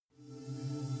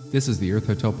This is the Earth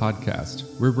Hotel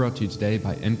Podcast. We're brought to you today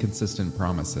by Inconsistent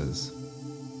Promises,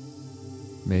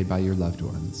 made by your loved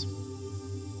ones.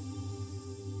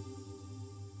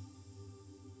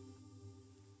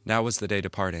 Now was the day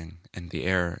departing, and the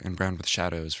air, embrowned with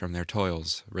shadows from their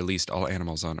toils, released all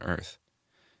animals on earth,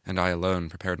 and I alone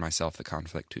prepared myself the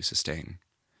conflict to sustain,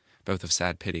 both of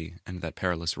sad pity and that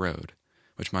perilous road,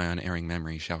 which my unerring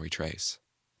memory shall retrace.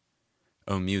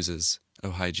 O Muses, O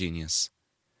high genius,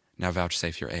 now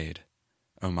vouchsafe your aid.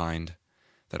 O mind,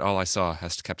 that all I saw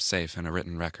hast kept safe in a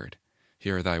written record,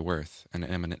 here thy worth and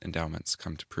eminent endowments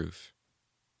come to proof.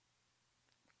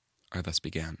 I thus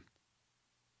began.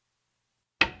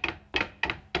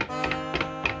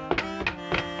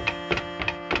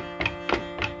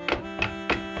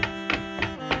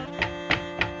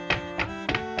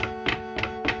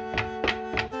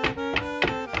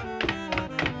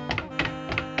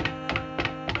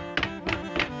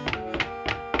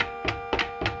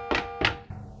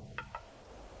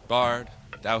 Bard,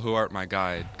 thou who art my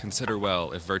guide, consider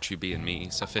well if virtue be in me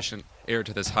sufficient, ere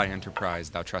to this high enterprise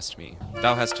thou trust me.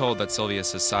 Thou hast told that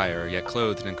Silvius' sire, yet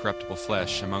clothed in incorruptible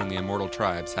flesh, among the immortal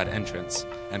tribes had entrance,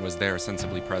 and was there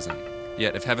sensibly present.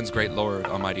 Yet if heaven's great lord,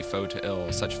 almighty foe to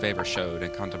ill, such favor showed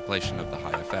in contemplation of the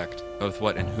high effect, both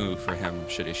what and who for him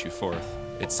should issue forth,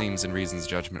 it seems in reason's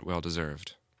judgment well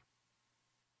deserved.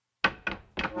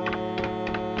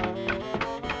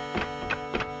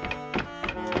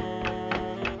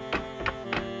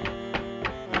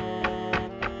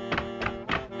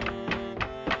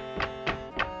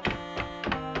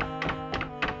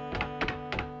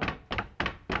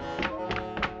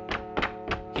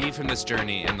 He from this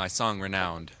journey in thy song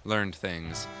renowned, learned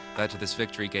things, that to this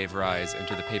victory gave rise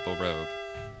into the papal robe.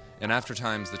 In after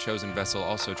times the chosen vessel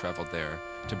also traveled there,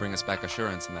 to bring us back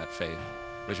assurance in that faith,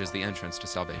 which is the entrance to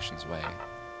salvation's way.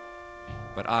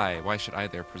 But why should I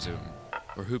there presume?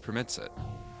 Or who permits it?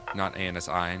 Not Aeneas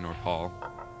I, nor Paul.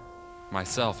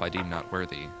 Myself I deem not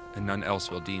worthy, and none else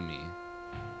will deem me.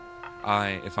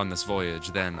 If on this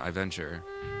voyage then I venture,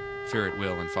 fear it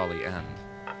will in folly end.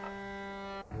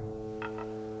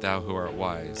 Thou who art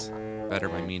wise, better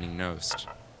my meaning know'st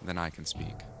than I can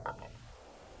speak.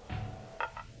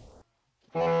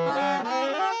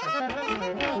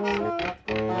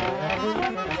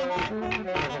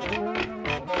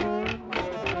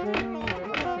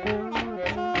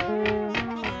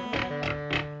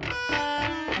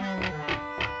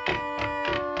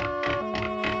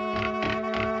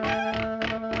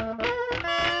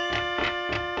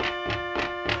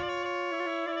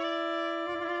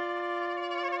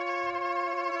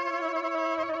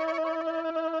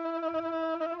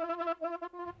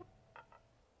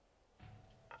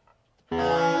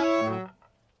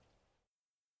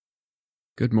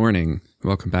 Good morning.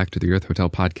 Welcome back to the Earth Hotel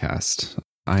Podcast.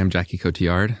 I am Jackie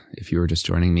Cotillard, if you were just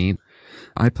joining me.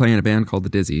 I play in a band called The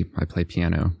Dizzy. I play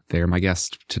piano. They are my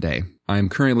guest today. I am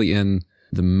currently in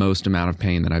the most amount of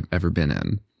pain that I've ever been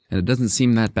in. And it doesn't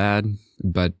seem that bad,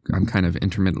 but I'm kind of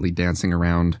intermittently dancing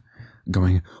around,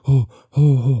 going,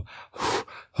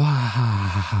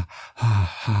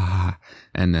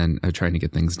 and then trying to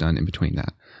get things done in between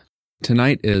that.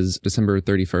 Tonight is December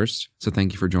 31st, so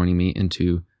thank you for joining me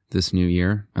into this new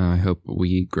year. I hope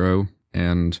we grow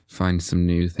and find some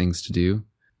new things to do.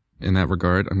 In that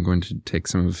regard, I'm going to take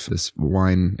some of this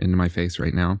wine into my face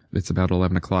right now. It's about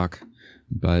 11 o'clock,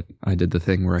 but I did the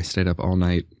thing where I stayed up all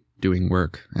night doing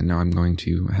work, and now I'm going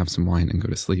to have some wine and go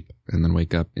to sleep, and then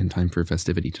wake up in time for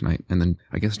festivity tonight, and then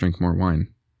I guess drink more wine.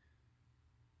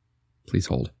 Please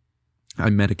hold.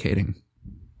 I'm medicating.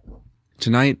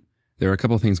 Tonight, there are a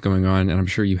couple of things going on, and I'm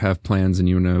sure you have plans and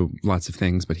you know lots of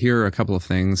things, but here are a couple of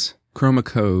things. Chroma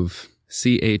Cove,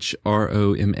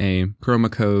 CHROMA.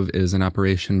 Chroma Cove is an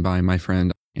operation by my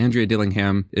friend Andrea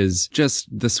Dillingham, is just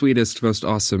the sweetest, most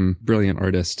awesome, brilliant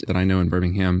artist that I know in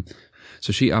Birmingham.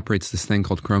 So she operates this thing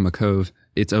called Chroma Cove.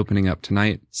 It's opening up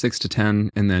tonight, 6 to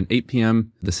 10, and then 8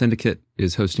 p.m. The Syndicate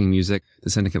is hosting music. The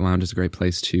Syndicate Lounge is a great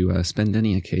place to spend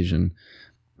any occasion.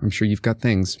 I'm sure you've got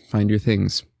things. Find your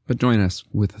things. But join us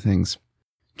with the things.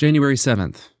 January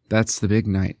 7th, that's the big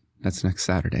night. That's next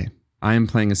Saturday. I am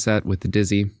playing a set with The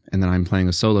Dizzy, and then I'm playing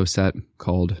a solo set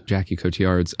called Jackie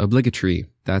Cotillard's Obligatory.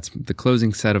 That's the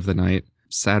closing set of the night,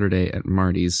 Saturday at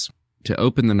Marty's. To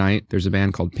open the night, there's a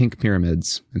band called Pink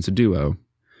Pyramids. It's a duo.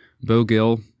 Bo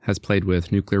Gill has played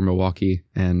with Nuclear Milwaukee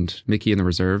and Mickey and the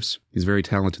Reserves. He's a very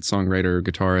talented songwriter,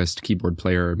 guitarist, keyboard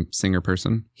player, singer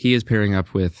person. He is pairing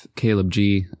up with Caleb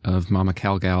G of Mama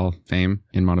Calgal fame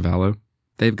in Montevallo.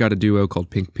 They've got a duo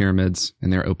called Pink Pyramids,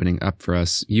 and they're opening up for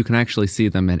us. You can actually see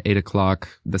them at 8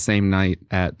 o'clock the same night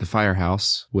at the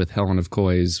Firehouse with Helen of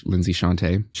Coy's Lindsay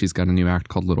Shante. She's got a new act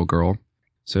called Little Girl.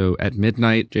 So at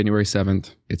midnight, January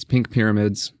 7th, it's Pink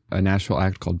Pyramids, a Nashville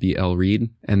act called B.L. Reed,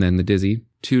 and then the Dizzy.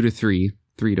 2 to 3,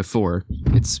 3 to 4,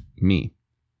 it's me,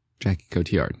 Jackie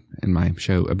Cotillard, and my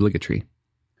show Obligatory.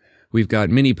 We've got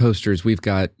mini posters, we've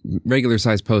got regular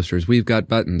size posters, we've got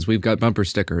buttons, we've got bumper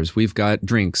stickers, we've got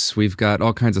drinks, we've got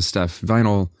all kinds of stuff,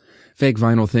 vinyl, fake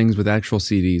vinyl things with actual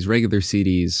CDs, regular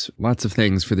CDs, lots of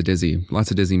things for the Dizzy, lots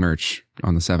of Dizzy merch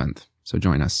on the 7th. So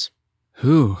join us.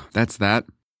 Whew, that's that.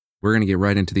 We're going to get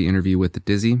right into the interview with the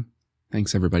Dizzy.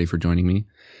 Thanks everybody for joining me.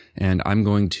 And I'm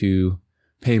going to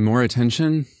pay more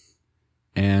attention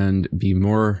and be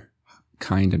more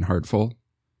kind and heartful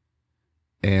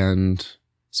and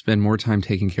spend more time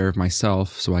taking care of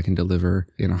myself so I can deliver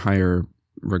in a higher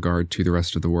regard to the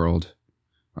rest of the world.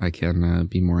 I can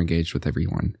be more engaged with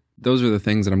everyone. Those are the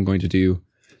things that I'm going to do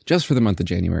just for the month of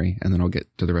January, and then I'll get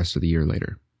to the rest of the year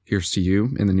later. Here's to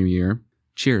you in the new year.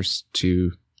 Cheers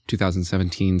to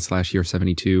 2017/year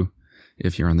 72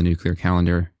 if you're on the nuclear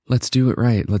calendar. Let's do it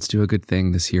right. Let's do a good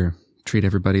thing this year. Treat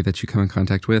everybody that you come in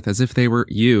contact with as if they were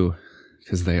you,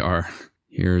 because they are.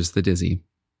 Here's the Dizzy.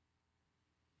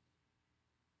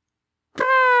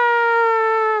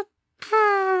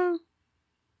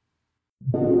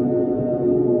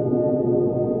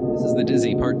 This is the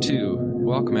Dizzy Part 2.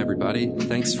 Welcome, everybody.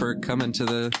 Thanks for coming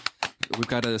to we've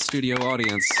got a studio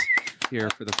audience here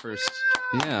for the first...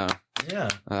 Yeah.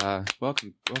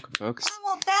 Welcome, folks. I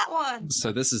want that one.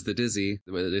 So this is the Dizzy.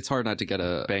 It's hard not to get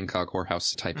a Bangkok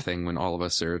whorehouse type thing when all of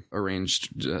us are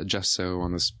arranged just so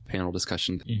on this panel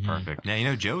discussion. Mm-hmm. Perfect.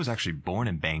 Now, Joe was actually born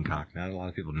in Bangkok. Not a lot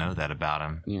of people know that about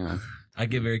him. Yeah. I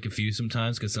get very confused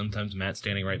sometimes because sometimes Matt's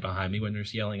standing right behind me when they're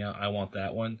yelling out, I want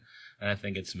that one. And I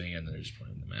think it's me, and then they're just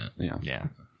pointing to Matt. Yeah.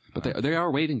 But they are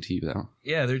waiting to you, though.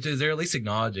 Yeah, they're at least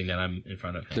acknowledging that I'm in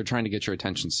front of him. They're trying to get your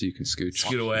attention so you can scoot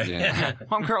away. Yeah.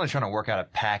 Well, I'm currently trying to work out a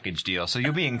package deal, so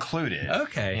you'll be included.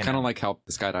 Okay. Kind of like how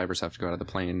the skydivers have to go out of the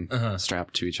plane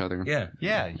strapped to each other. Yeah.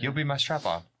 Yeah, you'll be my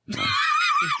strap-on.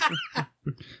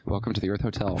 Welcome to the Earth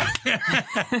Hotel.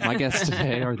 My guests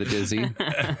today are the Dizzy.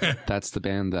 That's the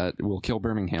band that will kill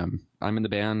Birmingham. I'm in the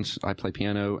band, I play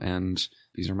piano, and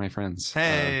these are my friends.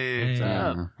 Hey,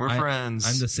 we're friends.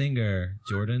 I'm the singer,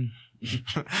 Jordan.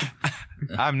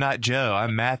 I'm not Joe,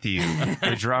 I'm Matthew,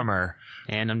 the drummer.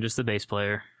 And I'm just the bass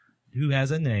player. Who has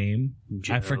a name?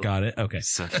 Joe. I forgot it. Okay.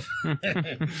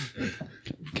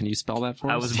 Can you spell that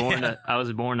for us? I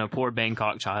was born a poor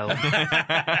Bangkok child.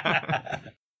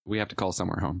 We have to call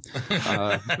somewhere home.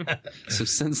 So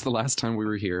since the last time we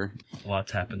were here...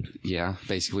 Lots happened. Yeah,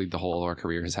 basically the whole of our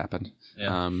career has happened.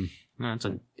 Yeah. That's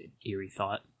an eerie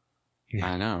thought.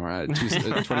 I know, right?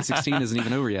 2016 isn't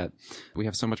even over yet. We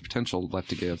have so much potential left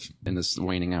to give in this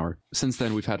waning hour. Since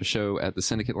then, we've had a show at the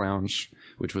Syndicate Lounge,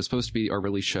 which was supposed to be our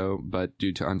release show, but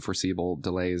due to unforeseeable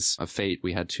delays of fate,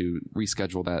 we had to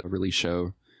reschedule that release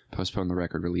show, postpone the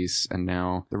record release, and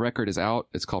now the record is out.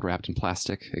 It's called Wrapped in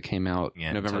Plastic. It came out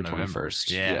November 21st.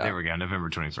 Yeah, there we go, November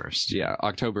 21st. Yeah,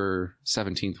 October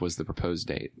 17th was the proposed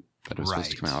date that it was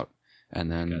supposed to come out. And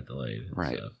then got delayed.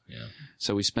 Right. Stuff. Yeah.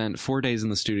 So we spent 4 days in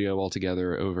the studio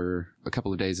altogether over a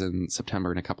couple of days in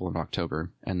September and a couple in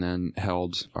October, and then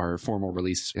held our formal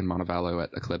release in Montevallo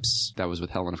at Eclipse. That was with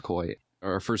Helen of Coy.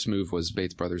 Our first move was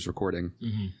Bates Brothers recording.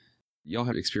 Mm-hmm. Y'all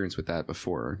had experience with that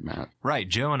before, Matt. Right.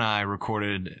 Joe and I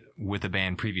recorded with a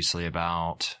band previously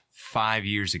about 5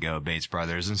 years ago, Bates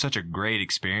Brothers, and such a great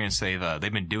experience. They've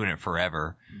been doing it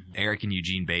forever. Mm-hmm. Eric and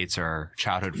Eugene Bates are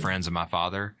childhood friends of my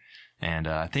father. And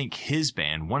I think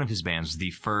one of his bands, was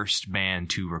the first band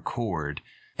to record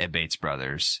at Bates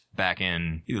Brothers back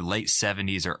in either late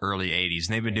 70s or early 80s.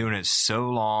 And they've been doing it so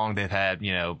long. They've had,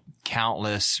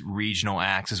 countless regional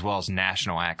acts as well as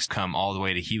national acts come all the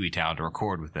way to Hueytown to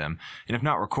record with them. And if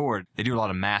not record, they do a lot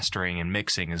of mastering and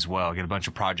mixing as well. Get a bunch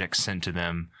of projects sent to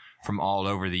them from all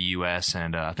over the U.S.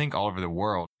 and I think all over the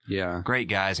world. Yeah. Great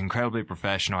guys, incredibly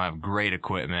professional, have great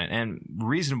equipment and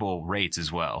reasonable rates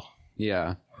as well.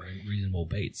 Yeah. Reasonable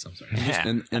Bates. I'm sorry. Yeah.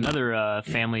 And Another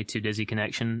family to Dizzy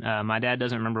connection. My dad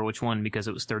doesn't remember which one because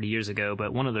it was 30 years ago,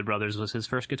 but one of the brothers was his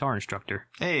first guitar instructor.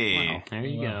 Hey. Wow. There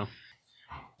you go.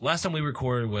 Last time we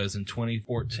recorded was in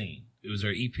 2014. It was our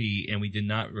EP, and we did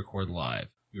not record live.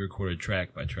 We recorded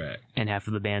track by track. And half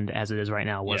of the band, as it is right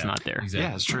now, was not there. Exactly.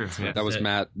 Yeah, it's true. Yeah. that was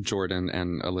Matt, Jordan,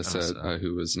 and Alyssa.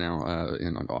 Who is now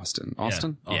in Austin.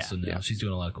 Austin? Yeah, Austin now. Yeah. She's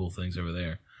doing a lot of cool things over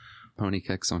there. Pony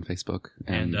Kicks on Facebook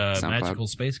and SoundCloud. Magical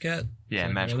Space Cat. Yeah,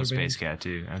 Magical Space Cat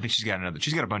too. I think she's got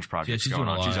a bunch of projects she's going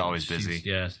doing on. She's always busy.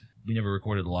 We never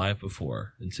recorded live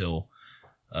before until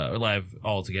live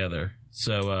all together.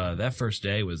 So that first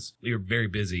day we were very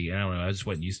busy. I don't know. I just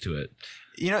wasn't used to it.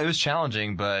 It was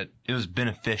challenging, but it was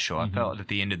beneficial. I felt at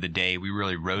the end of the day, we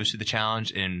really rose to the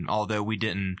challenge. And although we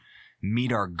didn't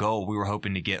meet our goal, we were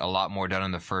hoping to get a lot more done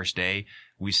on the first day.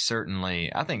 We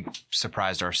certainly, I think,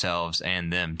 surprised ourselves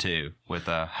and them too with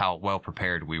how well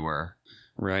prepared we were.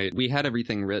 Right. We had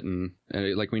everything written.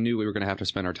 Like, we knew we were going to have to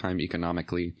spend our time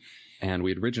economically. And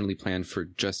we had originally planned for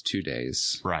just 2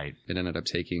 days. Right. It ended up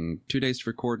taking 2 days to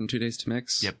record and 2 days to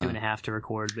mix. Yep. 2.5 to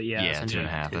record, but yeah. Yeah,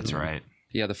 2.5. That's right.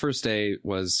 Yeah, the first day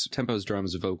was tempos,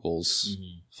 drums, vocals,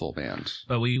 full band.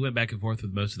 But we went back and forth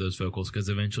with most of those vocals because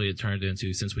eventually it turned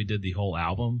into, since we did the whole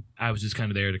album, I was just kind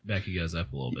of there to back you guys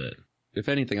up a little bit. If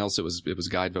anything else, it was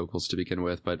guide vocals to begin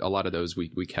with, but a lot of those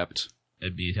we kept.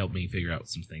 It helped me figure out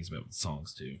some things about the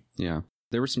songs too. Yeah.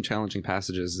 There were some challenging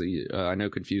passages. I know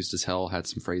Confused as Hell had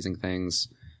some phrasing things.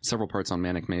 Several parts on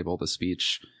Manic Mabel, the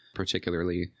speech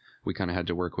particularly, we kind of had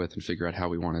to work with and figure out how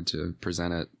we wanted to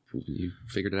present it. You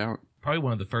figured it out. Probably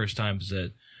one of the first times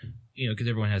that, because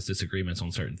everyone has disagreements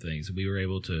on certain things, we were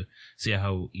able to see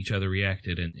how each other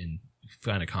reacted and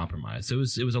find a compromise. So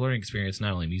it was a learning experience,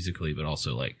 not only musically, but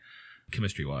also like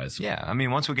chemistry-wise. Yeah, I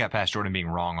mean, once we got past Jordan being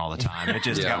wrong all the time, it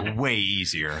just got way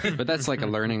easier. But that's like a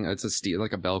learning, it's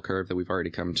like a bell curve that we've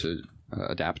already come to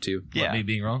adapt to. Yeah. What, me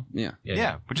being wrong?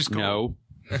 Yeah. Which is cool. No.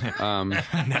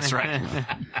 That's right.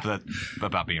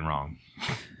 About being wrong.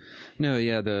 No,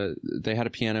 yeah, they had a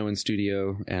piano in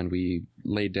studio, and we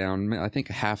laid down, I think,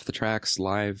 half the tracks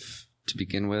live to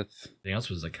begin with. Everything else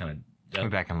was like kind of...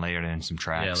 Went back and layered in some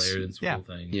tracks. Yeah, layered in some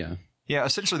cool things. Yeah. Yeah,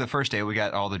 essentially the first day we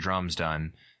got all the drums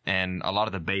done and a lot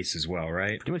of the bass as well,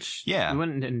 right? Pretty much. Yeah. We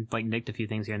went and like nicked a few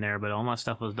things here and there, but all my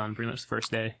stuff was done pretty much the first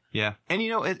day. Yeah. And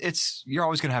it's you're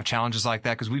always going to have challenges like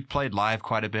that because we've played live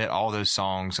quite a bit, all those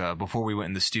songs before we went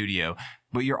in the studio.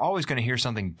 But you're always going to hear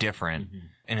something different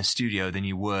in a studio than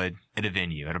you would at a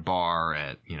venue, at a bar,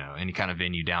 at any kind of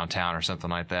venue downtown or something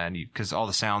like that. Because all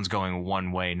the sound's going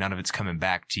one way, none of it's coming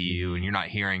back to you, and you're not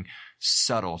hearing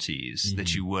subtleties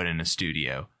that you would in a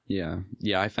studio. Yeah,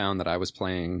 I found that I was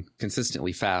playing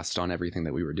consistently fast on everything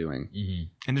that we were doing.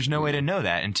 And there's no way to know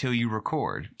that until you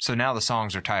record. So now the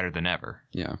songs are tighter than ever.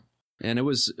 Yeah. And it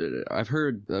was, I've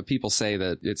heard people say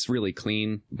that it's really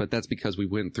clean, but that's because we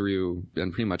went through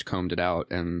and pretty much combed it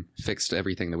out and fixed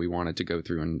everything that we wanted to go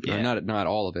through. And not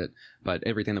all of it, but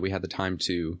everything that we had the time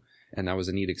to. And that was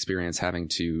a neat experience, having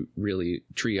to really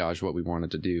triage what we wanted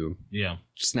to do. Yeah.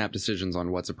 Snap decisions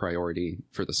on what's a priority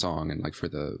for the song and like for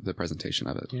the presentation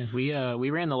of it. Yeah, we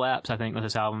ran the laps, I think, with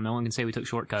this album. No one can say we took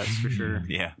shortcuts for sure.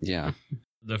 Yeah.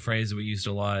 The phrase that we used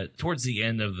a lot towards the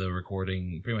end of the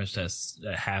recording, pretty much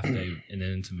that half day and then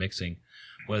into mixing,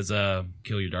 was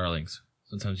kill your darlings.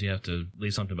 Sometimes you have to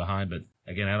leave something behind, but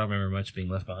again, I don't remember much being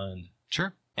left behind.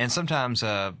 Sure. And sometimes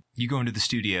you go into the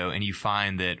studio and you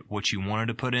find that what you wanted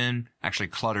to put in actually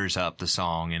clutters up the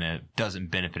song and it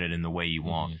doesn't benefit it in the way you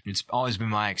want. It's always been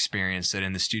my experience that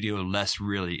in the studio, less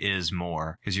really is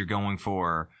more because you're going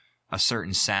for a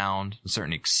certain sound, a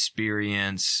certain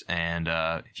experience, and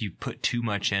if you put too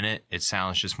much in it, it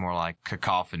sounds just more like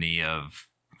cacophony of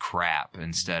crap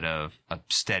instead of a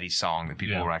steady song that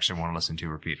people will actually want to listen to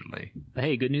repeatedly. But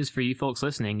hey, good news for you folks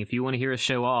listening. If you want to hear us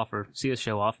show off or see us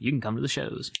show off, you can come to the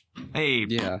shows. Hey.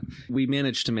 Yeah. We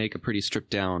managed to make a pretty stripped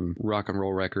down rock and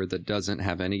roll record that doesn't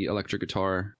have any electric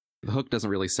guitar. The hook doesn't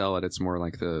really sell it. It's more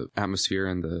like the atmosphere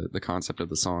and the concept of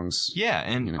the songs. Yeah,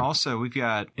 and also we've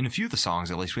got, in a few of the songs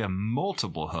at least, we have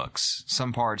multiple hooks.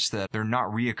 Some parts that they're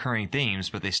not reoccurring themes,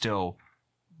 but they still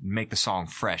make the song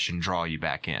fresh and draw you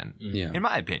back in. Yeah. In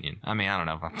my opinion. I mean, I don't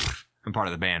know. I'm part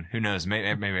of the band. Who knows? Maybe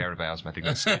everybody else might think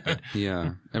that's stupid.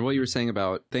 Yeah. And what you were saying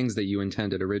about things that you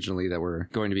intended originally that were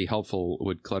going to be helpful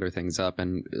would clutter things up,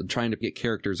 and trying to get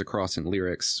characters across in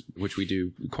lyrics, which we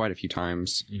do quite a few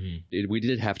times. We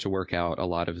did have to work out a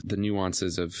lot of the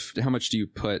nuances of how much do you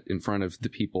put in front of the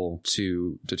people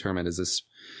to determine, is this,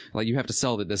 like, you have to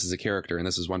sell that this is a character and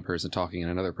this is one person talking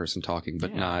and another person talking,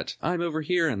 but not I'm over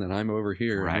here and then I'm over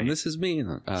here and this is me.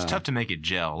 It's tough to make it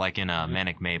gel, like in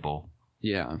Manic Mabel.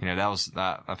 Yeah. That was,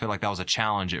 I feel like that was a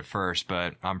challenge at first,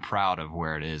 but I'm proud of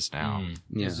where it is now.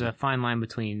 Yeah. There's a fine line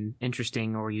between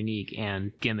interesting or unique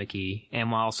and gimmicky.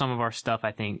 And while some of our stuff,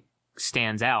 I think,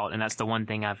 stands out, and that's the one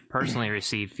thing I've personally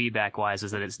received feedback-wise, is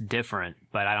that it's different,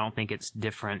 but I don't think it's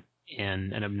different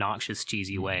in an obnoxious,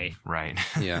 cheesy way. Right.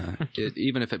 Yeah.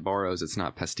 Even if it borrows, it's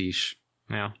not pastiche.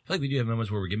 Yeah. I feel like we do have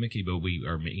moments where we're gimmicky, but we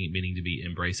are meaning to be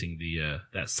embracing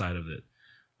that side of it.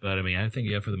 But I mean, I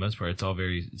think, for the most part,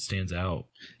 it stands out.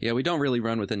 Yeah, we don't really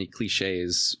run with any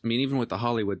cliches. I mean, even with the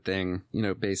Hollywood thing,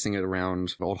 basing it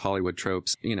around old Hollywood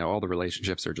tropes, all the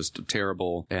relationships are just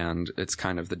terrible. And it's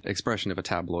kind of the expression of a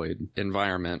tabloid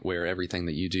environment where everything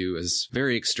that you do is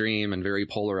very extreme and very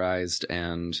polarized.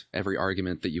 And every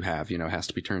argument that you have, has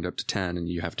to be turned up to 10 and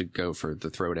you have to go for the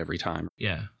throat every time.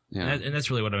 Yeah. Yeah. And that's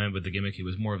really what I meant with the gimmicky,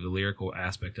 was more of the lyrical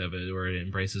aspect of it, where it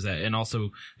embraces that, and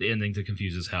also the ending to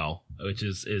Confuses Hell, which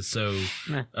is so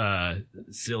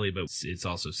silly, but it's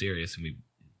also serious, and we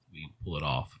pull it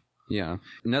off. Yeah.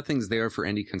 Nothing's there for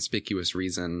any conspicuous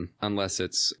reason unless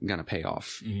it's going to pay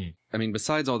off. Mm-hmm. I mean,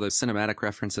 besides all the cinematic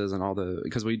references and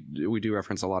because we do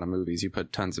reference a lot of movies, you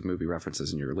put tons of movie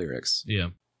references in your lyrics. Yeah.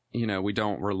 We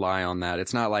don't rely on that.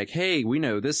 It's not like, hey, we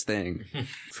know this thing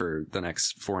for the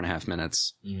next 4.5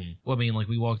 minutes. Mm-hmm. Well, I mean, like,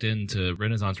 we walked into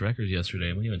Renaissance Records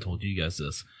yesterday, and we even told you guys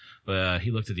this, but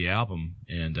he looked at the album,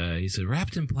 and he said,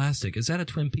 "Wrapped in Plastic, is that a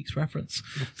Twin Peaks reference?"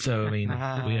 So, I mean,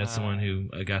 we had someone who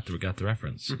got the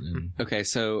reference. And Okay,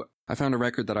 so I found a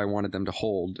record that I wanted them to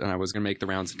hold, and I was going to make the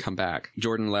rounds and come back.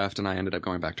 Jordan left, and I ended up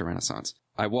going back to Renaissance.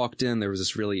 I walked in, there was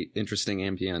this really interesting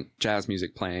ambient jazz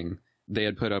music playing. They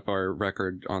had put up our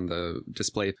record on the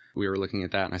display. We were looking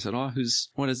at that, and I said, "Oh,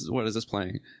 what is this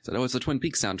playing?" He said, "Oh, it's the Twin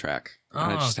Peaks soundtrack."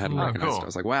 And I just hadn't recognized it. I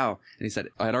was like, "Wow!" And he said,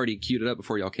 "I had already queued it up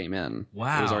before y'all came in.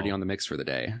 Wow, it was already on the mix for the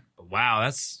day." Wow,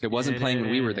 it wasn't playing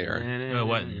when we were there. No,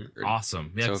 what?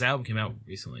 Awesome. Yeah, So this album came out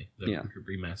recently. The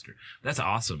remaster. That's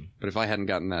awesome. But if I hadn't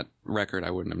gotten that record,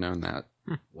 I wouldn't have known that.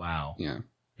 Wow. Yeah,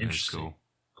 Interesting. Cool.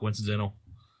 Coincidental.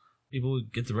 People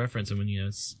would get the reference, and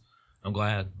when I'm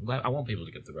glad. I want people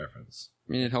to get the reference.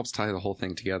 I mean, it helps tie the whole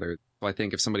thing together. I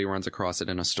think if somebody runs across it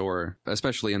in a store,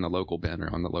 especially in the local bin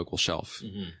or on the local shelf,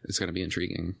 it's going to be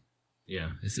intriguing.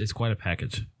 Yeah, it's quite a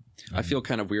package. I feel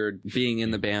kind of weird being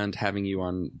in the band, having you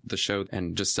on the show,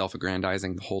 and just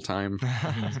self-aggrandizing the whole time.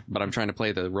 But I'm trying to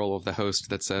play the role of the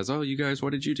host that says, "Oh, you guys,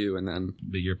 what did you do?" And then,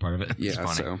 but you're part of it. Yeah,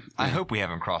 funny. so I hope we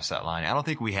haven't crossed that line. I don't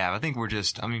think we have. I think we're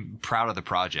just, proud of the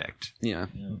project. Yeah.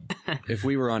 If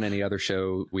we were on any other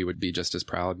show, we would be just as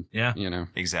proud. Yeah.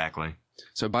 Exactly.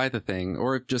 So buy the thing,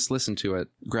 or just listen to it.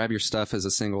 Grab Your Stuff is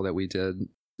a single that we did.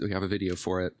 We have a video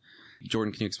for it.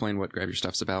 Jordan, can you explain what Grab Your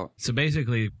Stuff's about? So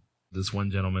basically, this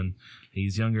one gentleman,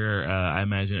 he's younger, I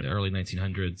imagine early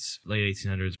 1900s, late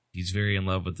 1800s. He's very in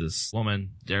love with this woman.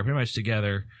 They're pretty much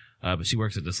together, but she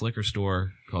works at this liquor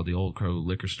store called the Old Crow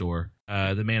Liquor Store.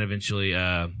 The man eventually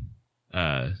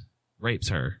rapes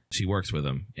her. She works with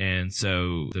him. And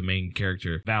so the main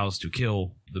character vows to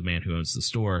kill the man who owns the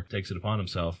store, takes it upon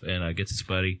himself, and gets his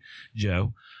buddy,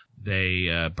 Joe.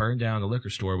 They burn down the liquor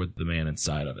store with the man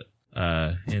inside of it.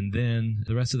 And then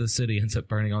the rest of the city ends up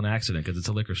burning on accident because it's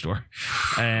a liquor store.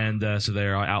 And so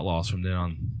they're outlaws from then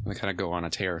on. They kind of go on a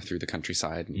tear through the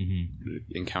countryside and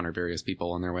encounter various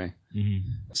people on their way.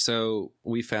 So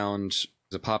we found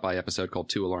a Popeye episode called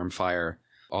 2 Alarm Fire.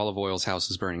 Olive Oil's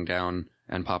house is burning down,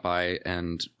 and Popeye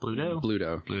and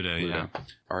Bluto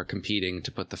are competing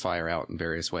to put the fire out in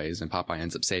various ways, and Popeye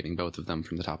ends up saving both of them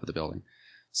from the top of the building.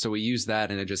 So we used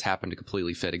that, and it just happened to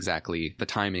completely fit exactly. The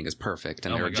timing is perfect,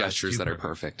 and there are gestures that are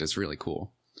perfect. It's really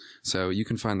cool. So you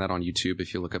can find that on YouTube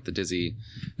if you look up the Dizzy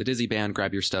band,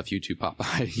 Grab Your Stuff, YouTube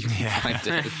Popeye. You can find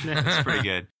it. That's pretty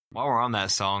good. While we're on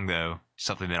that song, though,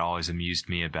 something that always amused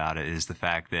me about it is the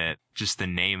fact that just the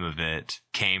name of it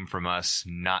came from us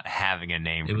not having a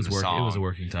name for the song. It was a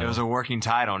working title. It was a working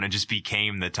title, and it just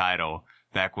became the title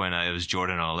back when it was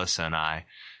Jordan, Alyssa, and I.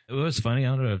 It was funny. I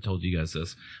don't know if I've told you guys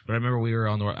this, but I remember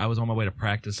I was on my way to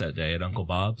practice that day at Uncle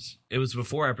Bob's. It was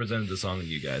before I presented the song to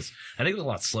you guys. I think it was a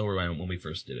lot slower when we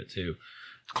first did it, too.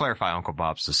 Clarify, Uncle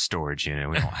Bob's a storage unit.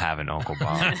 We don't have an Uncle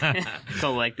Bob.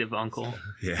 Collective uncle.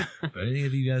 Yeah. But any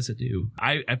of you guys that do.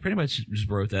 I pretty much just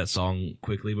wrote that song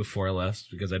quickly before I left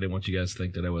because I didn't want you guys to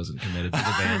think that I wasn't committed to the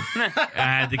band. I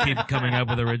had to keep coming up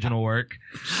with original work.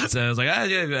 So I was like,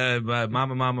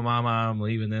 mama, I'm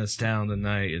leaving this town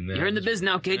tonight. And then You're in the biz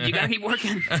now, kid. You gotta keep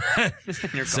working.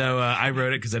 So I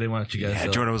wrote it because I didn't want you guys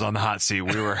to. Jordan was on the hot seat.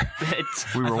 We were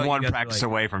one practice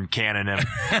away from canning him.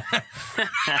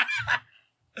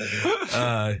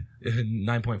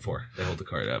 9.4. They hold the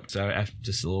card up. So I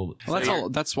just a little. Well,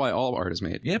 that's why all art is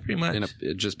made. Yeah, pretty much.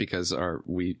 Just because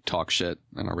we talk shit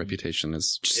and our reputation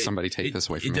is just somebody take this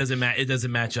away from me. It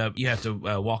doesn't match up. You have to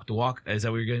walk the walk. Is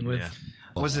that what you're getting with? Yeah.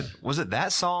 Was it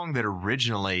that song that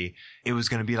originally it was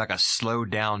going to be like a slow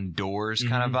down Doors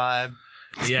kind of vibe?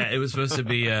 Yeah, it was supposed to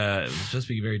be. It was supposed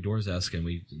to be very Doors-esque, and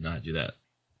we did not do that.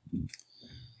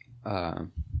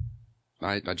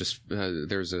 I just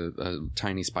there's a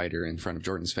tiny spider in front of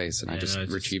Jordan's face, and I just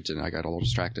retrieved it, and I got a little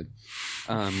distracted.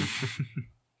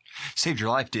 Saved your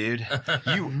life, dude.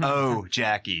 You owe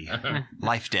Jackie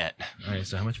life debt. All right,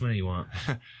 so how much money you want?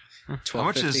 How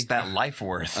much is that life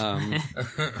worth? How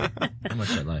much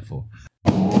that life for?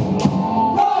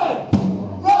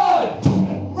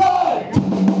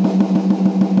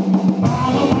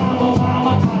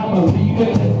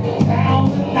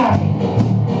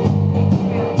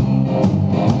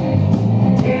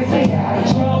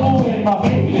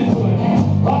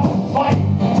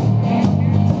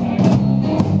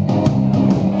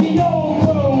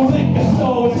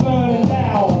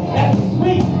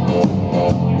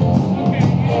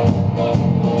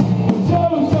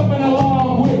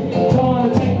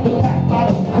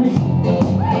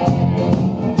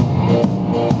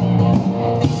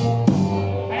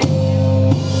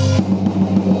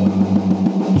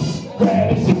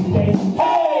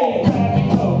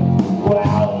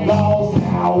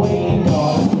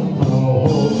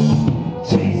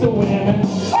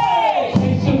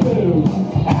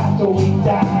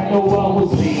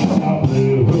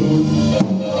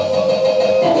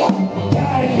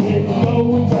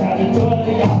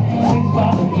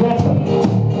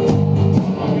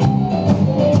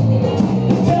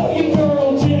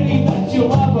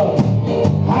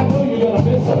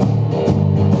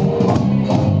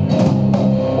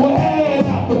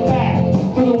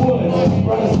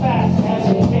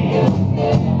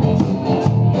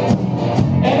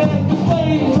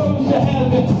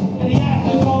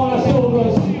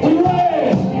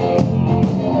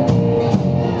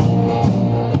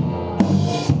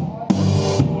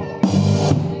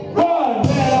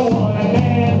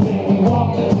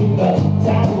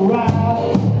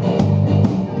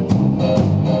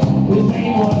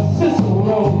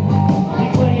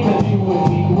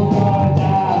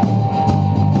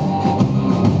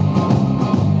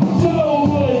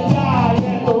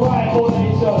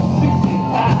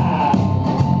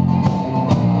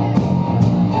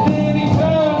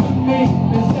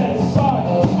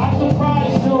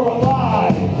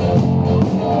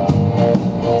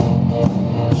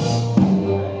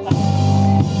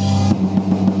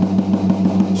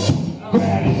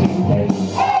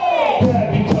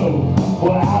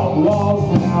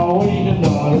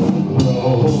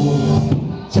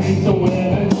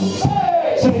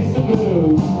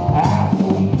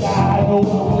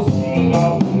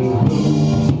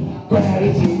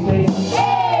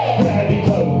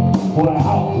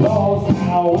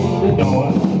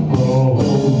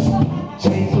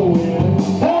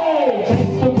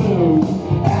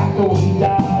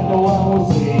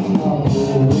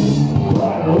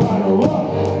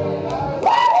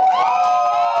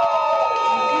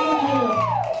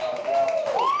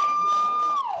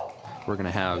 We're going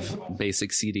to have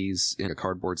basic CDs in a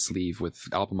cardboard sleeve with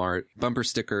album art, bumper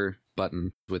sticker,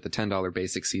 button with the $10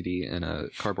 basic CD in a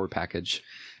cardboard package.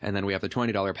 And then we have the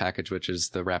 $20 package, which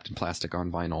is the wrapped in plastic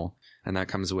on vinyl. And that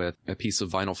comes with a piece of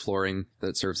vinyl flooring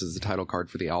that serves as the title card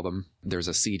for the album. There's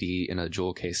a CD in a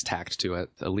jewel case tacked to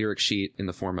it, a lyric sheet in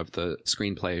the form of the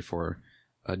screenplay for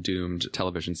a doomed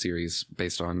television series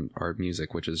based on our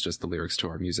music, which is just the lyrics to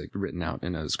our music written out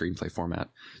in a screenplay format.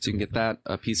 So you can get that,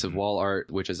 a piece of wall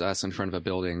art, which is us in front of a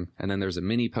building, and then there's a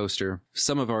mini poster.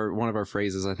 One of our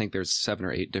phrases, I think there's 7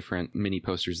 or 8 different mini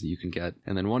posters that you can get,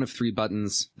 and then one of 3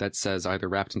 buttons that says either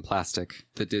wrapped in plastic,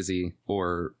 The Dizzy,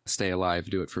 or Stay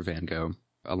Alive, Do It for Van Gogh.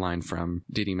 A line from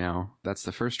Diddy Mao. That's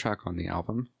the first track on the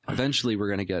album. Eventually, we're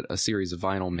going to get a series of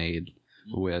vinyl made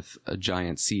with a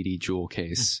giant CD jewel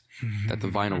case that the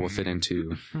vinyl will fit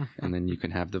into, and then you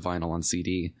can have the vinyl on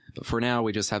CD. But for now,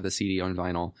 we just have the CD on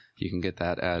vinyl. You can get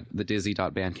that at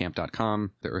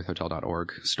thedizzy.bandcamp.com. The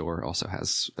earthhotel.org store also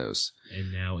has those.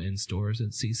 And now in stores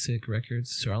at Seasick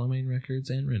Records, Charlemagne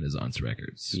Records, and Renaissance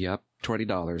Records. Yep,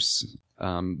 $20.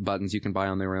 Buttons you can buy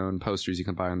on their own, posters you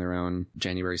can buy on their own.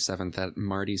 January 7th at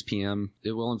Marty's PM.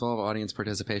 It will involve audience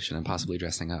participation and possibly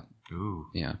dressing up. Ooh.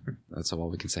 Yeah, that's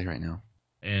all we can say right now.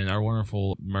 And our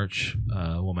wonderful merch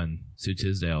woman, Sue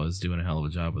Tisdale, is doing a hell of a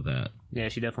job with that. Yeah,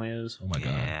 she definitely is. Oh my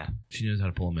God. She knows how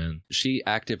to pull them in. She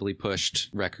actively pushed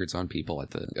records on people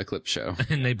at the Eclipse show.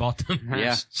 And they bought them.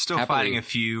 Yeah. Still happily. fighting a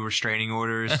few restraining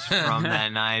orders from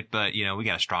that night, but, we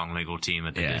got a strong legal team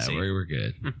at the Yeah, Dizzy. we're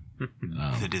good.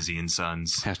 The Dizzy and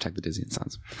Sons. Hashtag the Dizzy and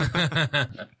Sons.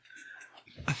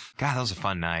 God, that was a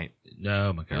fun night.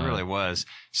 Oh my God. It really was.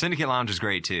 Syndicate Lounge is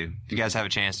great too. If you guys have a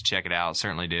chance to check it out,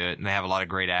 certainly do it. And they have a lot of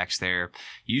great acts there.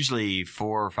 Usually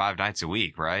 4 or 5 nights a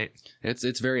week, right?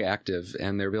 It's very active,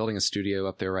 and they're building a studio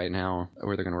up there right now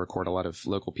where they're going to record a lot of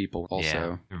local people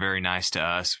also. Yeah, very nice to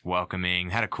us,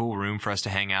 welcoming. Had a cool room for us to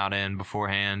hang out in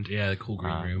beforehand. Yeah, the cool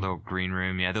green room. Little green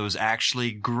room. Yeah, that was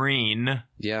actually green.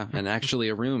 Yeah, and actually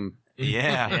a room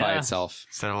Yeah. Yeah. by itself.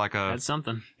 Instead of like a That's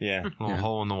something. little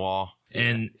hole in the wall.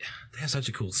 And they have such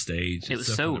a cool stage. It It's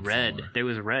was so fun to red. perform. There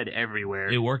was red everywhere.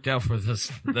 It worked out for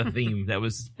the theme. That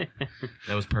was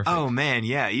perfect. Oh man,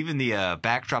 yeah. Even the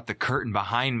backdrop, the curtain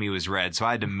behind me was red, so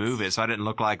I had to move it so I didn't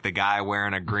look like the guy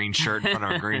wearing a green shirt in front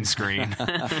of a green screen.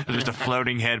 Just a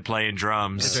floating head playing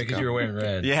drums. That's right, because you were wearing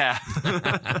red. Yeah,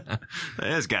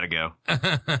 it's got to go.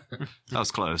 That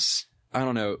was close. I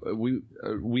don't know.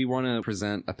 We want to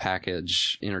present a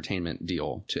package entertainment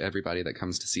deal to everybody that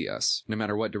comes to see us. No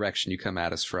matter what direction you come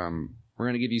at us from, we're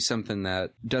going to give you something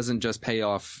that doesn't just pay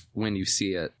off when you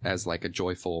see it as like a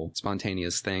joyful,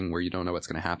 spontaneous thing where you don't know what's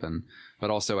going to happen, but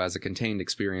also as a contained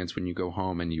experience when you go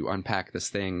home and you unpack this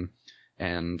thing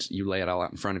and you lay it all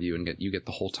out in front of you and you get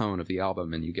the whole tone of the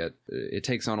album, and it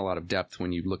takes on a lot of depth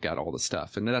when you look at all the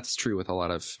stuff. And that's true with a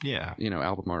lot of,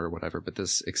 album art or whatever, but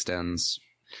this extends...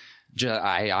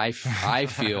 I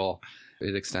feel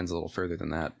it extends a little further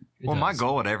than that. Well, my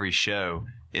goal at every show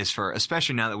is for,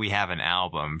 especially now that we have an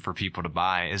album for people to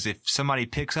buy, is if somebody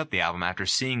picks up the album after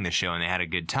seeing the show and they had a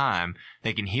good time,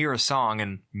 they can hear a song,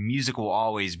 and music will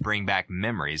always bring back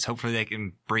memories. Hopefully they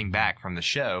can bring back from the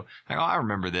show, like, oh, I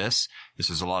remember this. This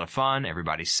was a lot of fun.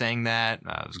 Everybody sang that.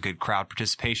 It was a good crowd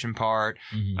participation part,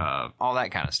 all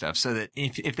that kind of stuff. So that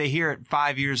if they hear it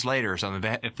 5 years later or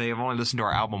something, if they have only listened to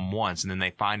our album once and then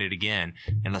they find it again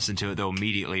and listen to it, they'll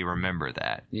immediately remember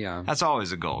that. Yeah. That's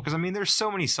always a goal. Because, I mean, there's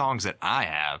so many songs that I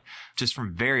have just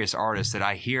from various artists that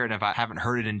I hear, and if I haven't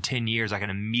heard it in 10 years, I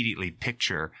can immediately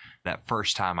picture that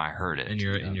first time I heard it. And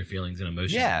your feelings and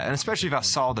emotions. Yeah, and especially if I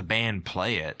saw the band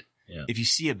play it. Yeah. If you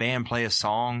see a band play a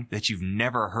song that you've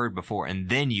never heard before and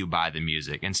then you buy the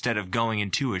music instead of going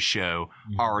into a show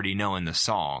already knowing the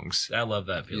songs. I love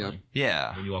that feeling.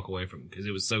 Yeah. When you walk away from it, because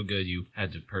it was so good you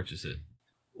had to purchase it.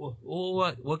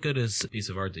 Well, what good is a piece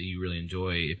of art that you really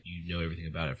enjoy if you know everything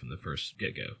about it from the first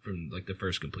get-go, from like the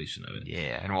first completion of it?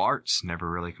 Yeah, and art's never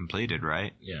really completed,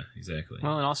 right? Yeah, exactly.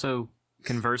 Well, and also,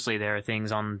 conversely, there are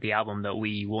things on the album that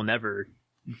we will never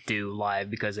do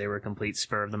live because they were complete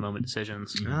spur-of-the-moment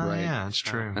decisions. Oh, Right. yeah, that's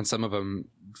true. And some of them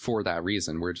for that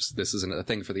reason. This isn't a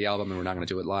thing for the album and we're not going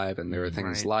to do it live. And there are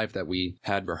things live that we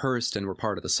had rehearsed and were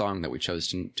part of the song that we chose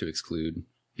to exclude.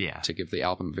 Yeah. To give the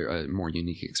album a more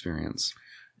unique experience.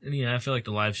 And yeah, I feel like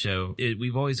the live show,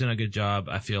 we've always done a good job.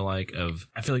 I feel like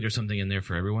there's something in there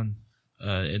for everyone,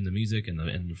 in the music and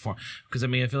the form. Because I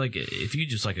mean, I feel like if you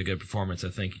just like a good performance, I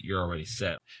think you're already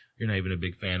set. You're not even a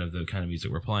big fan of the kind of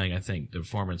music we're playing. I think the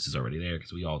performance is already there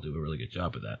because we all do a really good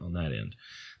job of that on that end.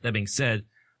 That being said,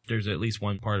 there's at least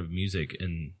one part of music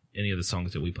in any of the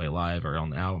songs that we play live or on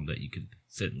the album that you could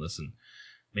sit and listen.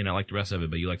 May not like the rest of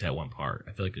it, but you like that one part.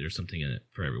 I feel like there's something in it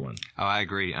for everyone. Oh, I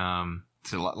agree.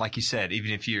 So like you said,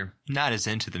 even if you're not as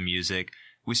into the music,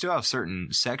 we still have certain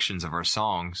sections of our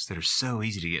songs that are so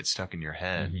easy to get stuck in your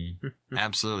head. Mm-hmm.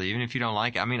 Absolutely. Even if you don't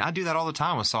like it. I mean, I do that all the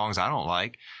time with songs I don't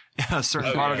like. A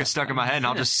certain part will get stuck in my head and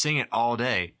I'll just sing it all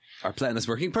day. Our plan is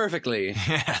working perfectly.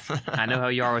 Yeah. I know how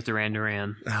you are with Duran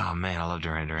Duran. Oh, man, I love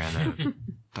Duran Duran.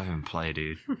 Don't even play,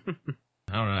 dude.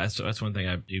 I don't know. That's one thing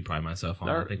I do pride myself on.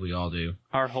 I think we all do.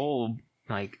 Our whole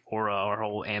aura, our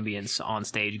whole ambience on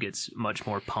stage gets much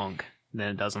more punk than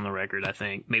it does on the record, I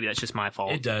think. Maybe that's just my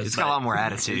fault. It does. It's got a lot more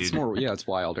attitude. It's more, it's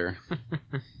wilder.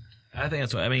 I think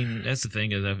that's what, I mean, that's the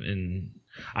thing is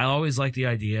I always like the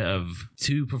idea of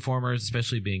two performers,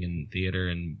 especially being in theater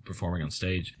and performing on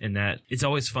stage, and that it's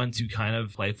always fun to kind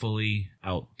of playfully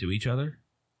outdo each other.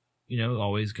 You know,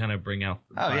 always kind of bring out.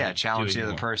 Oh, yeah. Challenge the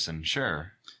other person.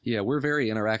 Sure. Yeah, we're very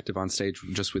interactive on stage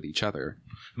just with each other.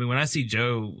 I mean, when I see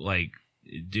Joe, like,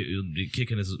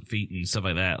 kicking his feet and stuff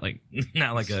like that, like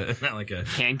not like a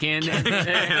can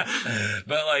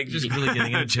but like just really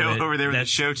getting into Joe it. over there with the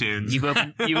show tunes. You've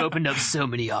opened up so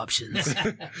many options.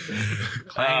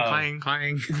 Clang,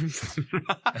 clang.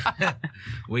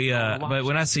 But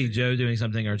when I see Joe doing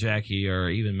something, or Jackie, or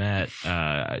even Matt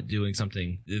doing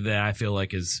something that I feel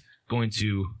like is going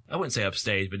to, I wouldn't say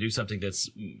upstage, but do something that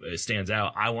stands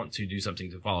out, I want to do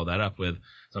something to follow that up with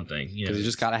something. You know, you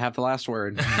just got to have the last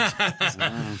word.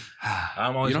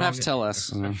 I'm always you don't have to tell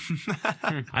us.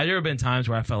 I've never been times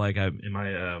where I felt like am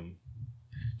I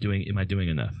doing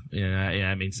enough?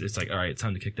 I mean, it's like, all right, it's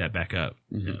time to kick that back up.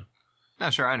 Mm-hmm. You know? No,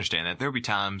 sure, I understand that. There'll be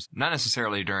times, not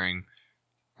necessarily during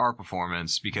our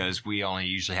performance, because we only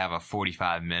usually have a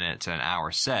 45-minute to an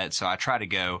hour set, so I try to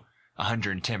go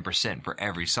 110% for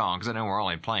every song, because I know we're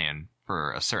only playing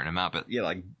for a certain amount. But yeah,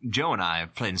 like Joe and I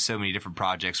have played in so many different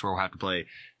projects where we'll have to play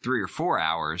 3 or 4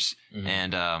 hours,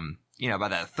 and by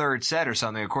that third set or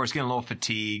something, of course, getting a little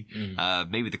fatigued.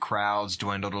 Maybe the crowds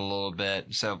dwindled a little bit.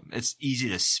 So it's easy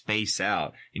to space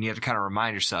out. And you have to kind of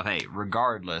remind yourself, hey,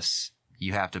 regardless,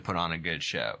 you have to put on a good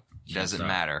show. Doesn't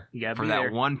matter. For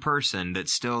that one person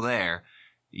that's still there,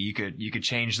 you could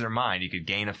change their mind. You could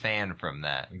gain a fan from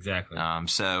that. Exactly.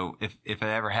 So if it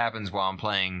ever happens while I'm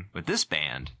playing with this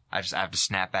band, I have to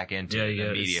snap back into it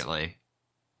immediately.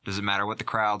 Doesn't matter what the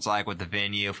crowd's like, what the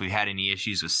venue. If we had any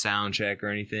issues with sound check or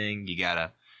anything, you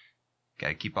gotta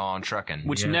keep on trucking.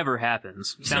 Which never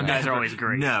happens. Sound guys are always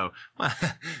great. No,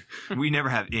 we never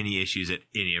have any issues at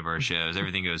any of our shows.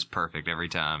 Everything goes perfect every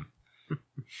time.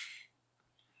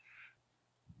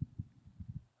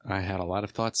 I had a lot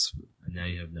of thoughts. And now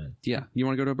you have none. Yeah. You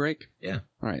want to go to a break? Yeah.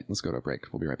 All right, let's go to a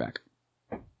break. We'll be right back.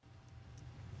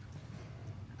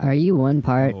 Are you one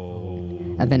part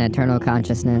of an eternal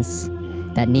consciousness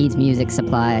that needs music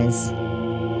supplies?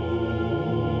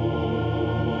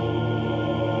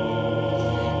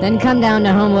 Then come down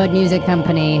to Homewood Music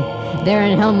Company. They're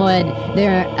in Homewood.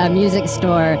 They're a music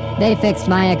store. They fixed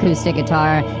my acoustic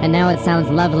guitar, and now it sounds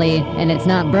lovely, and it's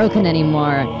not broken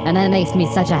anymore. And that makes me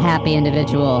such a happy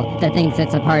individual that thinks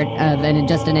it's a part of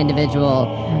just an individual,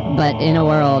 but in a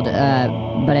world,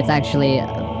 but it's actually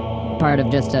part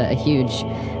of just a huge,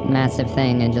 massive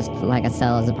thing, and just like a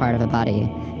cell is a part of a body.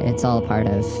 It's all part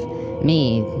of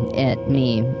me.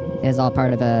 Me is all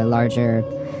part of a larger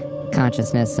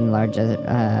consciousness and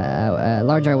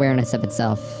larger awareness of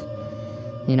itself.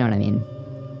 You know what I mean?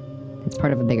 It's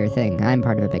part of a bigger thing. I'm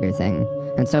part of a bigger thing.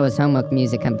 And so is Homewood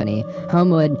Music Company.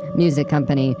 Homewood Music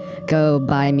Company. Go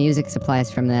buy music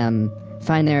supplies from them.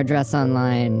 Find their address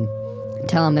online.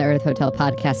 Tell them the Earth Hotel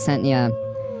podcast sent you.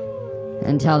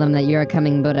 And tell them that you're a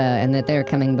coming Buddha and that they're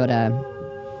coming Buddha.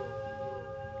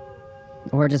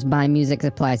 Or just buy music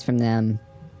supplies from them.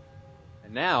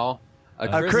 And now,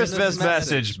 a Christmas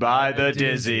message by the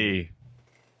Dizzy.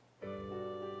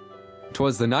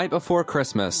 'Twas the night before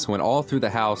Christmas, when all through the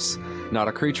house not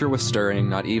a creature was stirring,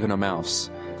 not even a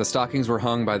mouse. The stockings were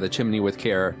hung by the chimney with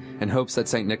care, in hopes that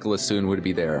St. Nicholas soon would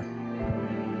be there.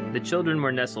 The children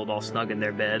were nestled all snug in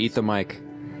their beds. Eat the mic.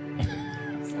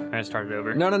 I started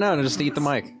over. No, just eat the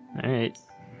mic. All right.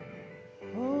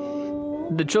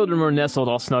 The children were nestled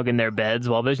all snug in their beds,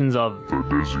 while visions of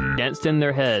danced in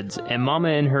their heads, and Mama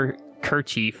in her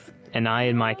kerchief and I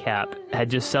in my cap had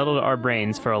just settled our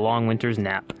brains for a long winter's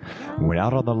nap. When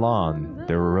out on the lawn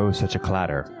there arose such a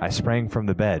clatter, I sprang from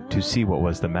the bed to see what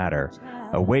was the matter.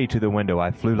 Away to the window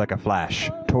I flew like a flash,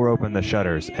 tore open the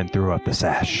shutters, and threw up the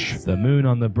sash. The moon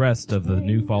on the breast of the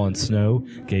new fallen snow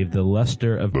gave the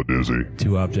luster of the Dizzy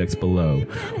to objects below,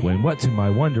 when what to my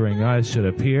wondering eyes should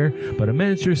appear but a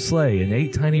miniature sleigh and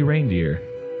 8 tiny reindeer.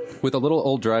 With a little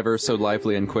old driver so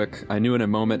lively and quick, I knew in a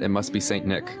moment it must be St.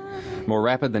 Nick. More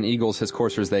rapid than eagles his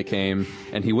coursers they came,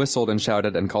 and he whistled and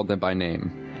shouted and called them by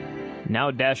name.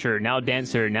 Now Dasher, now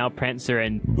Dancer, now Prancer,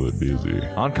 and the Dizzy.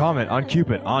 On Comet, on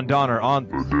Cupid, on Donner, on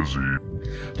the Dizzy.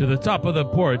 To the top of the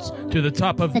ports, to the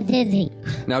top of the Dizzy.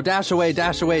 Now dash away,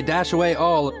 dash away, dash away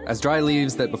all, as dry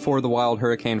leaves that before the wild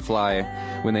hurricane fly.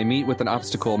 When they meet with an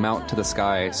obstacle, mount to the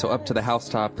sky. So up to the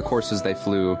housetop the coursers they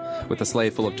flew, with a sleigh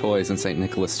full of toys and St.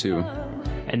 Nicholas too.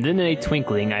 And then in a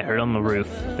twinkling I heard on the roof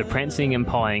the prancing and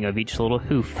pawing of each little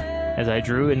hoof. As I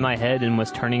drew in my head and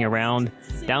was turning around,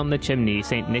 down the chimney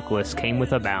St. Nicholas came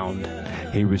with a bound.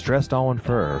 He was dressed all in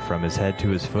fur from his head to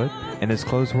his foot, and his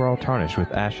clothes were all tarnished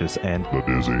with ashes and the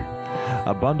Dizzy.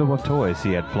 A bundle of toys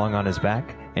he had flung on his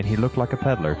back, and he looked like a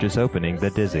peddler just opening the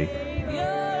Dizzy.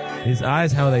 His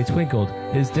eyes how they twinkled,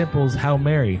 his dimples how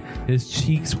merry, his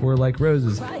cheeks were like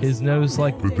roses, his nose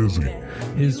like the Dizzy.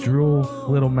 His droll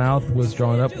little mouth was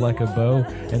drawn up like a bow,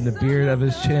 and the beard of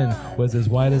his chin was as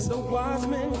white as the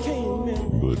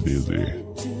Dizzy.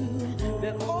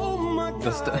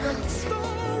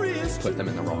 Put them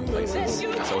in the wrong places,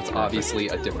 so it's obviously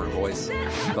a different voice.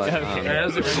 But that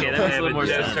was a little more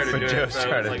sense.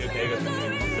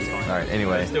 All right,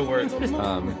 anyway. It still works.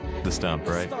 The stump,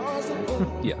 right?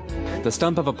 Yeah. The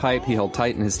stump of a pipe he held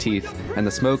tight in his teeth, and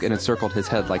the smoke it encircled his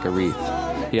head like a wreath.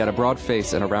 He had a broad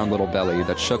face and a round little belly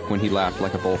that shook when he laughed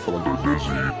like a bowl full of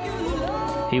Dizzy.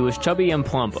 He was chubby and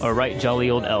plump, a right jolly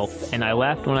old elf, and I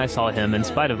laughed when I saw him in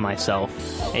spite of myself.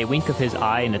 A wink of his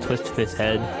eye and a twist of his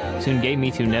head soon gave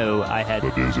me to know I had to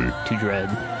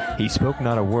dread. He spoke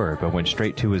not a word, but went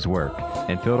straight to his work,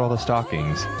 and filled all the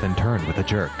stockings, then turned with a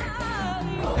jerk.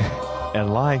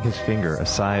 And laying his finger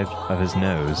aside of his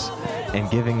nose, and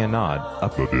giving a nod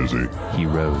up the Dizzy, he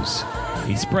rose.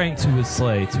 He sprang to his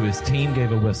sleigh, to his team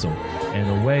gave a whistle,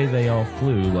 and away they all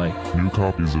flew like... New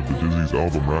copies of the Dizzy's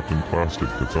album wrapped in plastic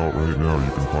that's out right now.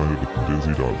 You can find it at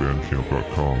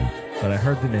thedizzy.bandcamp.com. but I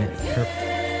heard the name.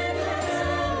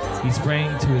 He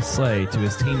sprang to his sleigh, to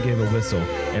his team gave a whistle,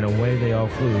 and away they all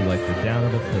flew like the down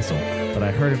of a thistle. But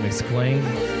I heard him exclaim,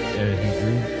 and he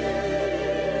grew.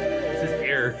 This is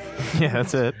air. Yeah,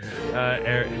 that's it.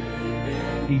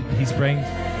 He sprang.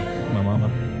 My mama.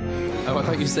 Oh, I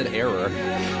thought you said error.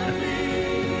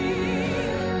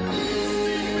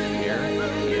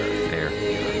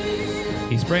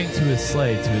 He sprang to his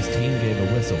sleigh, to his team gave a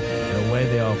whistle, and away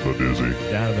they all flew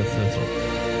down of a thistle.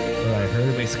 But I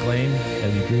heard him exclaim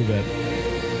as he grew better.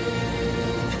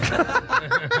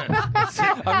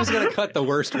 I'm just going to cut the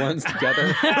worst ones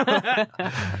together.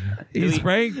 He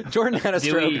sprang. Jordan had a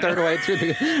stroke third way through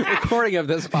the recording of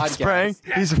this podcast.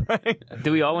 He sprang.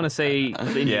 Do we all want to say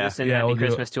Happy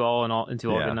Christmas to all and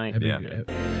to all good night?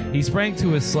 He sprang to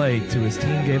his sleigh, to his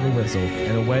team gave a whistle,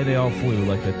 and away they all flew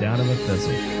like the down of a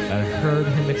thistle. I heard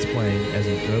him explain as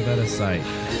he drove out of sight.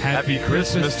 Happy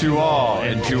Christmas to all,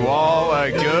 and to all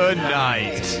a good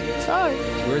night.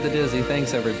 We're the Dizzy.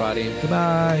 Thanks, everybody.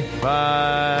 Goodbye.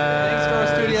 Bye. Thanks to our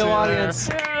studio audience.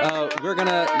 We're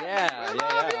gonna,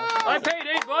 I paid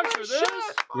 $8 for this.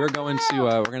 We're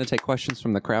gonna take questions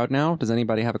from the crowd now. Does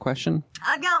anybody have a question?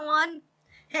 I've got one.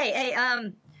 Hey,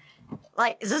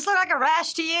 does this look like a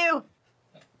rash to you?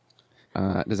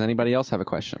 Does anybody else have a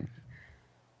question?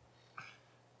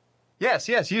 Yes,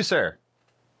 you, sir.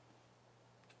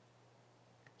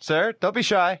 Sir, don't be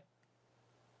shy.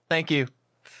 Thank you.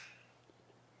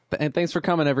 And thanks for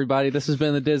coming, everybody. This has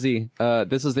been the Dizzy.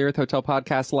 This is the Earth Hotel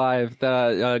Podcast Live.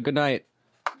 Good night.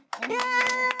 Yeah!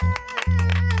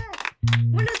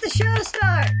 When does the show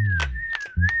start?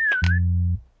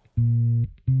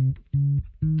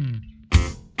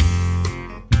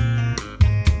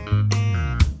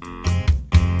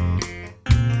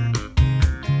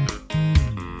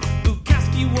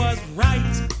 Bukowski was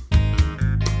right.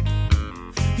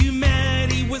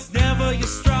 Humanity was never your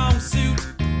strong suit.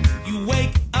 You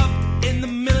wake up in the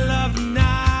middle of the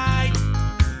night,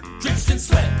 drenched in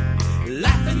sweat,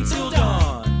 laughing till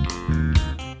dawn.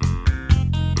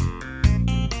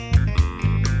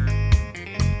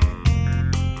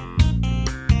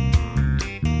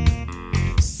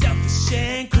 Selfish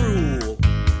and cruel.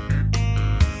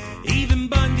 Even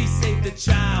Bundy saved a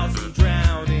child from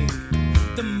drowning.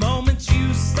 The moment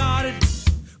you started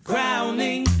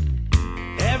crowning,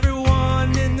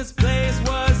 everyone in this place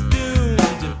was doomed.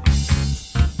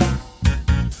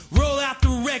 Roll out the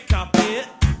red carpet.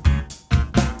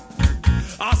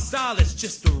 Our starlet's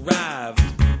just arrived.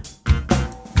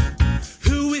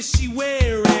 Who is she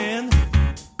wearing?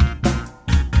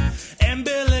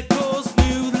 Umbilical's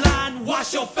new line.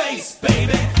 Wash your face,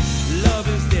 baby. Love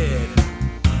is dead.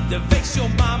 The vex your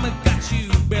mama got you.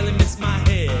 Barely missed my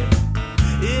head.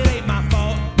 It ain't my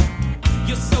fault.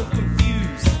 You're so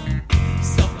confused.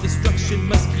 Self-destruction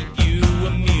must keep you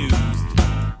amused.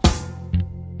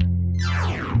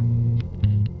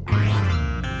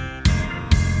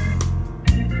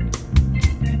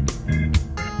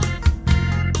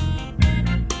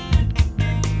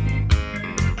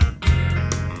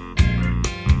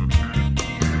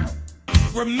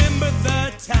 Remember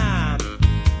the time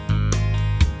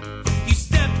you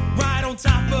stepped right on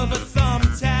top of a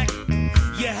thumbtack.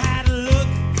 You had a look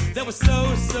that was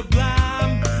so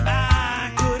sublime.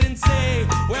 I couldn't say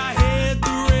where I had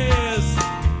the rest.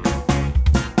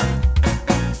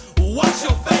 Watch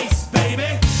your face,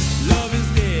 baby. Love is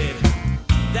dead.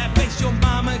 That face your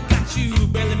mama got you.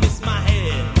 Barely missed my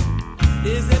head.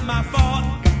 Is it my fault?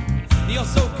 You're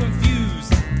so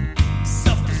confused.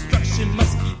 Self-destruction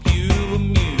must keep you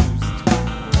amused.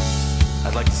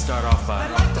 I'd like to start off by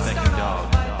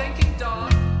thanking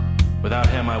Dog. Without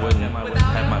him, I wouldn't have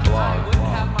my blog.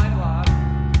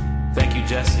 Thank you,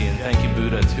 Jesse, and thank you,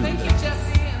 Buddha, too.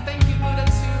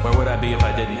 Where would I be if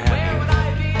I didn't have you?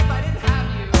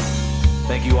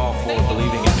 Thank you all for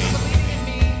believing in me.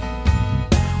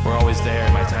 We're always there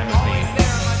in my time of need.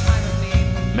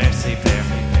 Merci, père.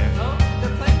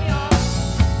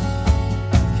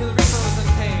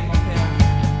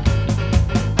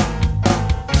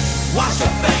 Wash your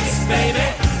face, baby.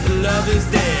 Love is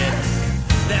dead.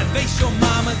 That face your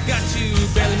mama got you.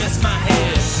 Barely missed my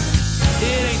head.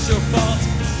 It ain't your fault.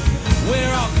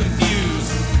 We're all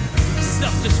confused.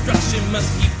 Self-destruction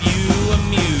must keep you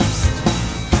amused.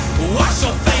 Wash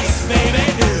your face,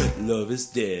 baby. Love is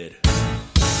dead.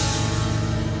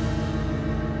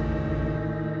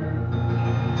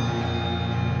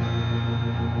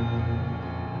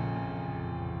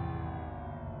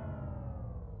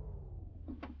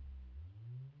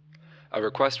 A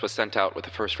request was sent out with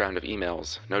the first round of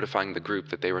emails, notifying the group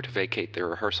that they were to vacate their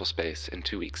rehearsal space in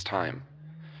 2 weeks' time.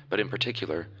 But in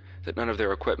particular, that none of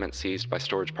their equipment seized by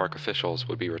Storage Park officials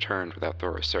would be returned without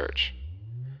thorough search.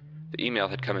 The email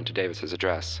had come into Davis's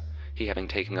address, he having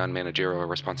taken on managerial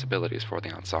responsibilities for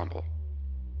the ensemble.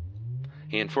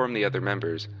 He informed the other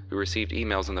members, who received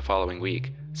emails in the following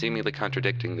week, seemingly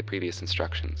contradicting the previous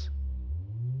instructions.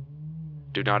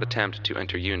 Do not attempt to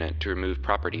enter unit to remove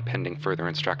property pending further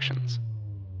instructions.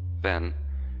 Then,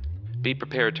 be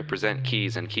prepared to present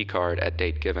keys and keycard at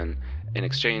date given. In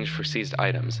exchange for seized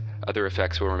items, other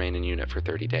effects will remain in unit for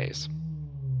 30 days.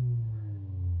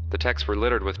 The texts were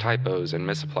littered with typos and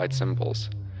misapplied symbols,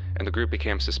 and the group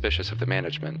became suspicious of the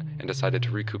management and decided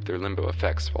to recoup their limbo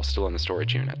effects while still in the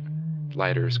storage unit.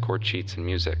 Lighters, chord sheets and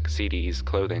music, CDs,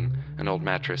 clothing, an old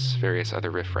mattress, various other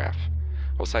riffraff,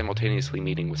 while simultaneously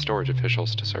meeting with storage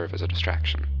officials to serve as a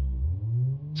distraction.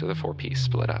 So the four-piece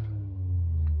split up.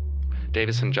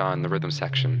 Davis and John, the rhythm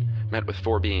section, met with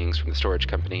 4 beings from the storage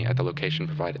company at the location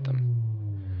provided them.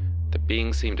 The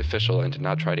beings seemed official and did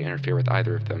not try to interfere with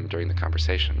either of them during the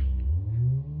conversation.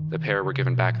 The pair were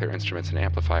given back their instruments and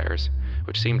amplifiers,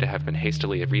 which seemed to have been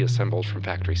hastily reassembled from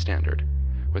factory standard,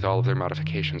 with all of their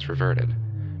modifications reverted,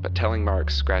 but telling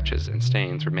marks, scratches, and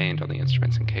stains remained on the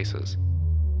instruments and cases.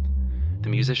 The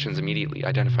musicians immediately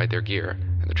identified their gear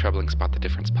and the troubling spot the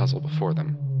difference puzzle before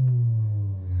them.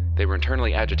 They were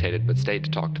internally agitated but stayed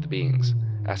to talk to the beings,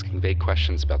 asking vague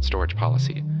questions about storage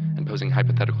policy and posing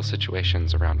hypothetical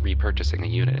situations around repurchasing a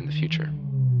unit in the future.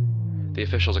 The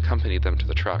officials accompanied them to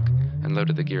the truck and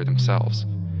loaded the gear themselves,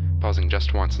 pausing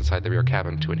just once inside the rear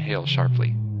cabin to inhale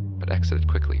sharply, but exited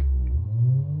quickly.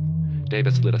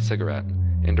 Davis lit a cigarette,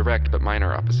 in direct but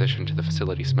minor opposition to the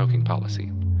facility smoking policy,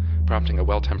 prompting a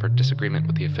well-tempered disagreement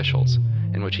with the officials,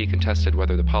 in which he contested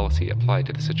whether the policy applied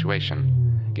to the situation,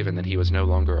 given that he was no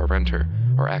longer a renter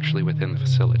or actually within the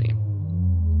facility.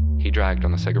 He dragged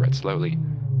on the cigarette slowly,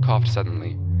 coughed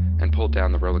suddenly, and pulled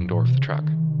down the rolling door of the truck.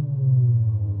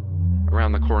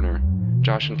 Around the corner,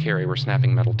 Josh and Carrie were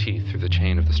snapping metal teeth through the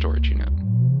chain of the storage unit.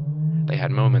 They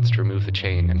had moments to remove the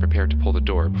chain and prepared to pull the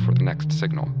door before the next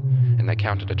signal, and they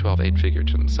counted a 12-8 figure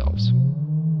to themselves.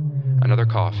 Another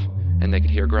cough, and they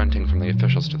could hear grunting from the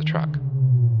officials to the truck.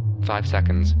 5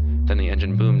 seconds, then the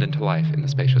engine boomed into life in the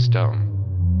spacious dome.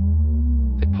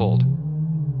 They pulled.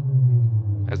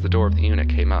 As the door of the unit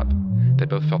came up, they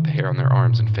both felt the hair on their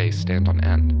arms and face stand on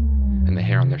end, and the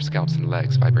hair on their scalps and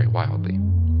legs vibrate wildly.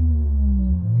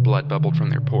 Blood bubbled from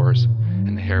their pores,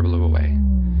 and the hair blew away,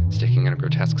 sticking in a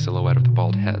grotesque silhouette of the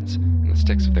bald heads and the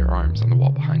sticks of their arms on the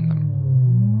wall behind them.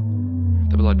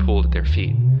 The blood pooled at their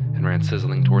feet and ran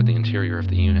sizzling toward the interior of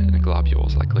the unit in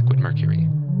globules like liquid mercury.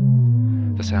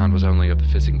 The sound was only of the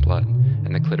fizzing blood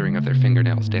and the clittering of their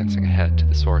fingernails dancing ahead to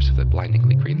the source of the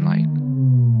blindingly green light.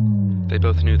 They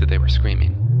both knew that they were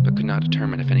screaming, but could not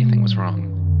determine if anything was wrong.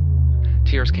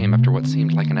 Tears came after what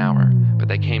seemed like an hour, but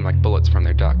they came like bullets from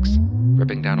their ducts,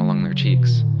 ripping down along their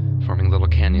cheeks, forming little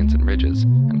canyons and ridges,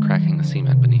 and cracking the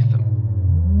cement beneath them.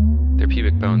 Their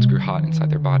pubic bones grew hot inside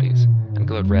their bodies, and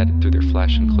glowed red through their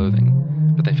flesh and clothing,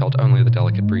 but they felt only the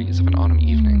delicate breeze of an autumn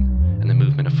evening, and the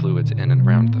movement of fluids in and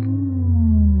around them.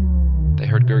 They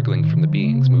heard gurgling from the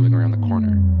beings moving around the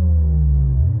corner.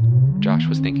 Josh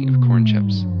was thinking of corn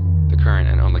chips, the current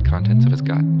and only contents of his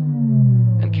gut,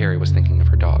 and Carrie was thinking of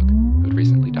her dog, who had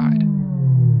recently died.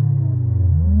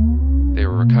 They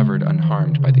were recovered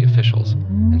unharmed by the officials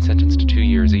and sentenced to 2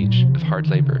 years each of hard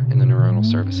labor in the neuronal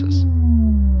services.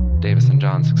 Davis and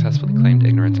John successfully claimed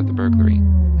ignorance of the burglary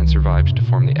and survived to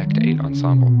form the Ecta 8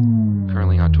 ensemble,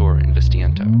 currently on tour in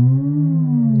Vistiento.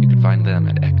 You can find them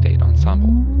at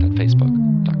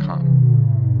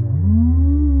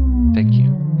ecta8ensemble.facebook.com. Thank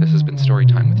you. This has been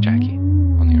Storytime with Jackie.